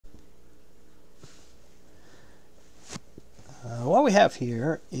what we have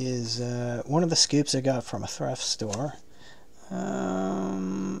here is one of the scoops I got from a thrift store.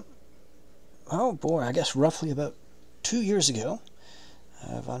 Oh boy, I guess roughly about 2 years ago.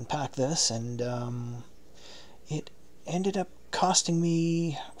 I've unpacked this, and it ended up costing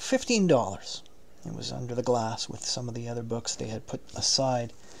me $15. It was under the glass with some of the other books they had put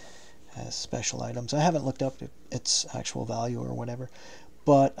aside as special items. I haven't looked up its actual value or whatever,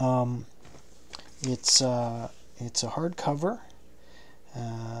 but it's a hardcover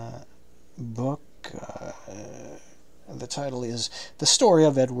book. The title is The Story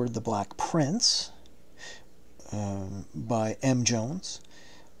of Edward the Black Prince by M. Jones,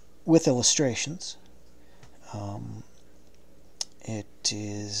 with illustrations. It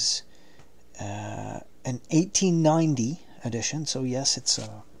is an 1890 edition, so yes, it's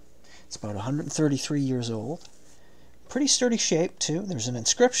about 133 years old. Pretty sturdy shape too. There's an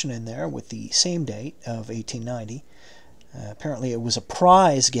inscription in there with the same date of 1890. Apparently it was a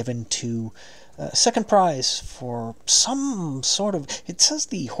prize given to second prize for some sort of, it says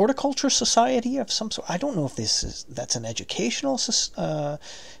the Horticulture Society of some sort. I don't know if that's an educational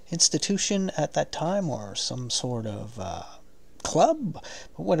institution at that time or some sort of club,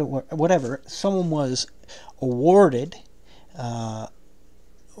 but whatever. Someone was awarded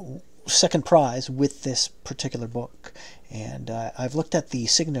second prize with this particular book, and I've looked at the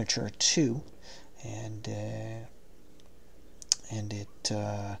signature too, and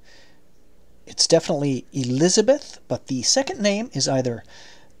it's definitely Elizabeth, but the second name is either,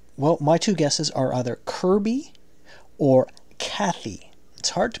 well, my two guesses are either Kirby or Kathy.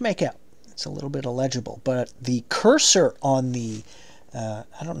 It's hard to make out. It's a little bit illegible, but the cursor on the,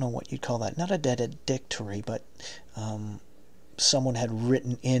 I don't know what you'd call that, not a dedicatory, but someone had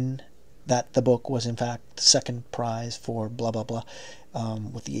written in that the book was in fact second prize for blah blah blah,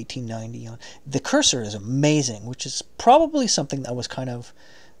 with the 1890 on. The cursor is amazing, which is probably something that was kind of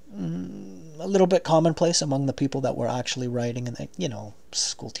a little bit commonplace among the people that were actually writing, and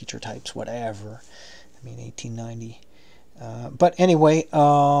school teacher types, whatever. I mean, 1890. But anyway,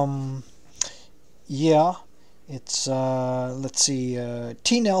 yeah, it's let's see,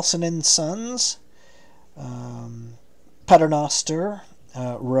 T. Nelson and Sons, Paternoster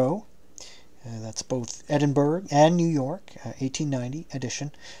Row. That's both Edinburgh and New York, 1890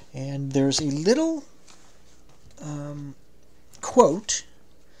 edition. And there's a little quote.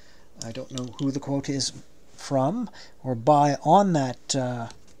 I don't know who the quote is from or by on that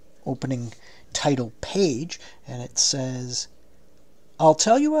opening title page, and it says, "I'll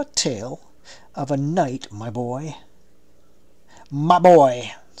tell you a tale of a night, my boy." My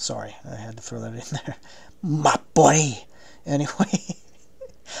boy. Sorry, I had to throw that in there. My boy. Anyway,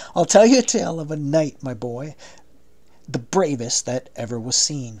 I'll tell you a tale of a night, my boy, the bravest that ever was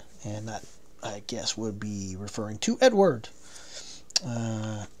seen. And that, I guess, would be referring to Edward.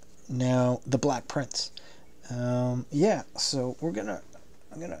 Now, the Black Prince. Yeah, so I'm gonna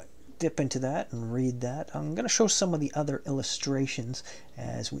dip into that and read that. I'm gonna show some of the other illustrations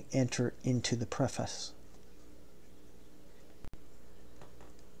as we enter into the preface,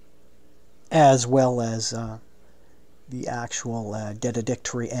 as well as the actual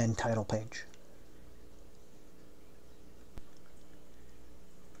dedicatory and title page.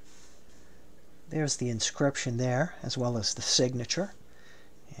 There's the inscription there, as well as the signature.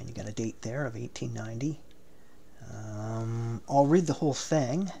 And you got a date there of 1890. I'll read the whole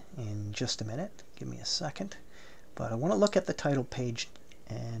thing in just a minute. Give me a second. But I want to look at the title page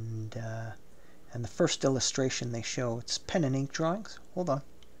and the first illustration they show. It's pen and ink drawings. Hold on.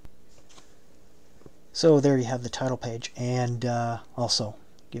 So there you have the title page, and also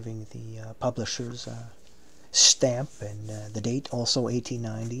giving the publisher's stamp and the date, also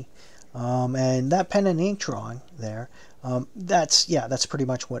 1890. And that pen and ink drawing there, that's pretty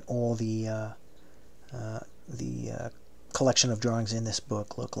much what all the collection of drawings in this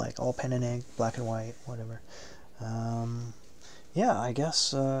book look like. All pen and ink, black and white, whatever. Yeah, I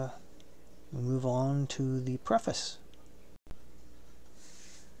guess we move on to the preface.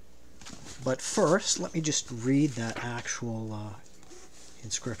 But first, let me just read that actual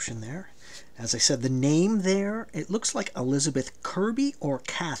inscription there. As I said, the name there, it looks like Elizabeth Kirby or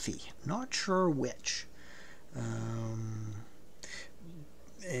Kathy. Not sure which.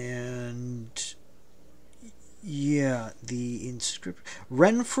 And yeah, the inscription,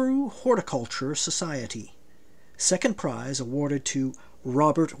 Renfrew Horticulture Society. Second prize awarded to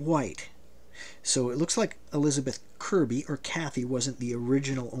Robert White. So it looks like Elizabeth Kirby or Kathy wasn't the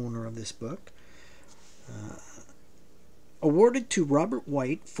original owner of this book. Awarded to Robert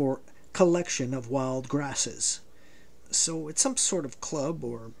White for collection of wild grasses. So it's some sort of club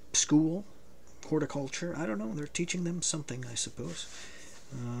or school, horticulture. I don't know. They're teaching them something, I suppose.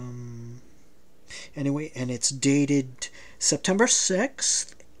 Anyway, and it's dated September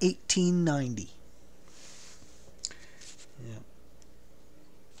 6th, 1890. Yeah.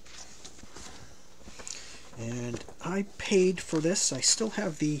 And I paid for this. I still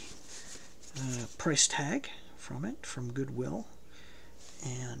have the price tag from it, from Goodwill.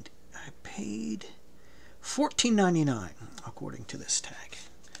 And I paid $14.99 according to this tag.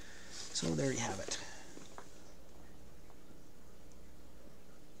 So there you have it.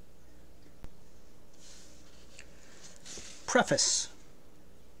 Preface.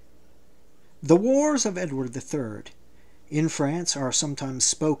 The wars of Edward III in France are sometimes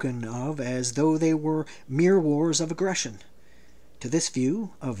spoken of as though they were mere wars of aggression. To this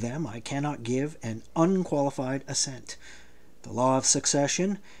view of them I cannot give an unqualified assent. The law of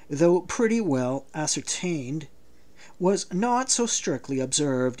succession, though pretty well ascertained, was not so strictly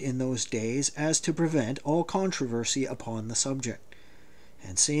observed in those days as to prevent all controversy upon the subject.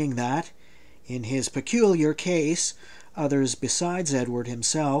 And seeing that, in his peculiar case, others besides Edward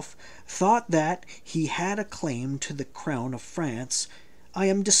himself thought that he had a claim to the crown of France, I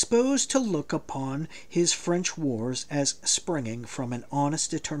am disposed to look upon his French wars as springing from an honest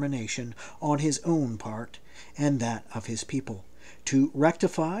determination on his own part and that of his people, to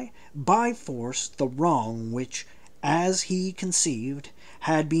rectify by force the wrong which, as he conceived,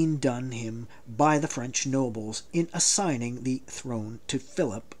 had been done him by the French nobles in assigning the throne to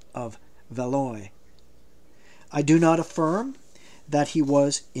Philip of Valois. I do not affirm that he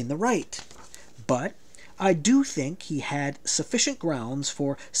was in the right, but I do think he had sufficient grounds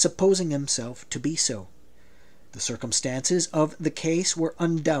for supposing himself to be so. The circumstances of the case were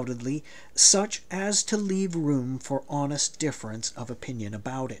undoubtedly such as to leave room for honest difference of opinion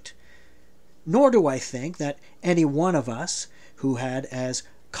about it. Nor do I think that any one of us, who had as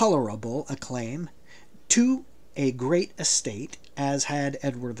colorable a claim to a great estate as had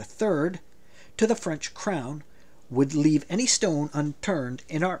Edward III, to the French crown, would leave any stone unturned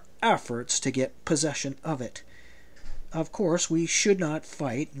in our efforts to get possession of it. Of course, we should not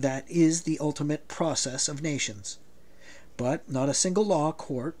fight. That is the ultimate process of nations. But not a single law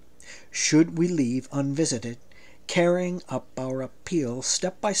court should we leave unvisited, carrying up our appeal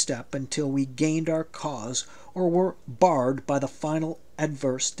step by step until we gained our cause or were barred by the final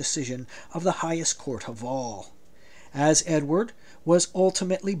adverse decision of the highest court of all. As Edward was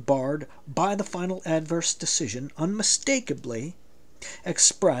ultimately barred by the final adverse decision unmistakably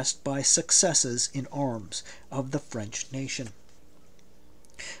expressed by successes in arms of the French nation.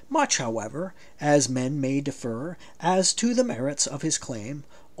 Much, however, as men may differ as to the merits of his claim,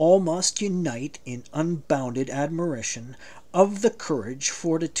 all must unite in unbounded admiration of the courage,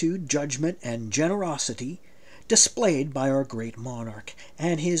 fortitude, judgment, and generosity displayed by our great monarch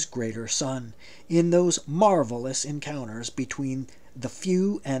and his greater son in those marvelous encounters between the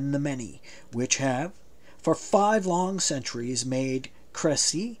few and the many, which have for 5 long centuries made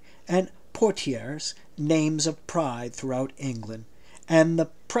Crécy and Poitiers names of pride throughout England, and the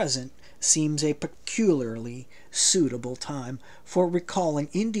present seems a peculiarly suitable time for recalling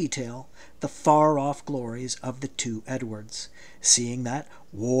in detail the far-off glories of the 2 Edwards, seeing that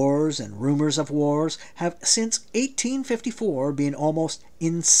wars and rumors of wars have since 1854 been almost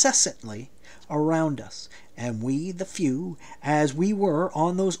incessantly around us, and we, the few, as we were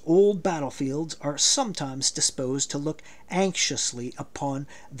on those old battlefields, are sometimes disposed to look anxiously upon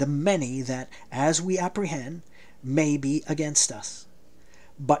the many that, as we apprehend, may be against us.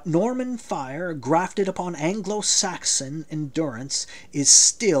 But Norman fire grafted upon Anglo-Saxon endurance is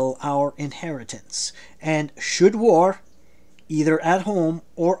still our inheritance, and should war, either at home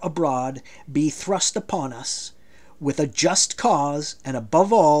or abroad, be thrust upon us, with a just cause, and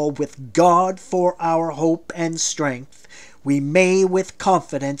above all with God for our hope and strength, we may with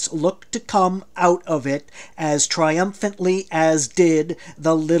confidence look to come out of it as triumphantly as did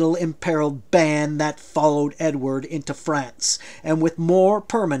the little imperiled band that followed Edward into France, and with more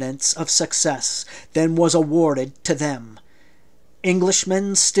permanence of success than was awarded to them.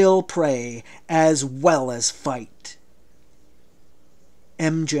 Englishmen still pray as well as fight.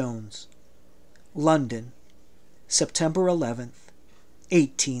 M. Jones, London, September 11th,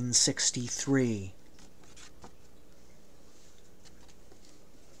 1863.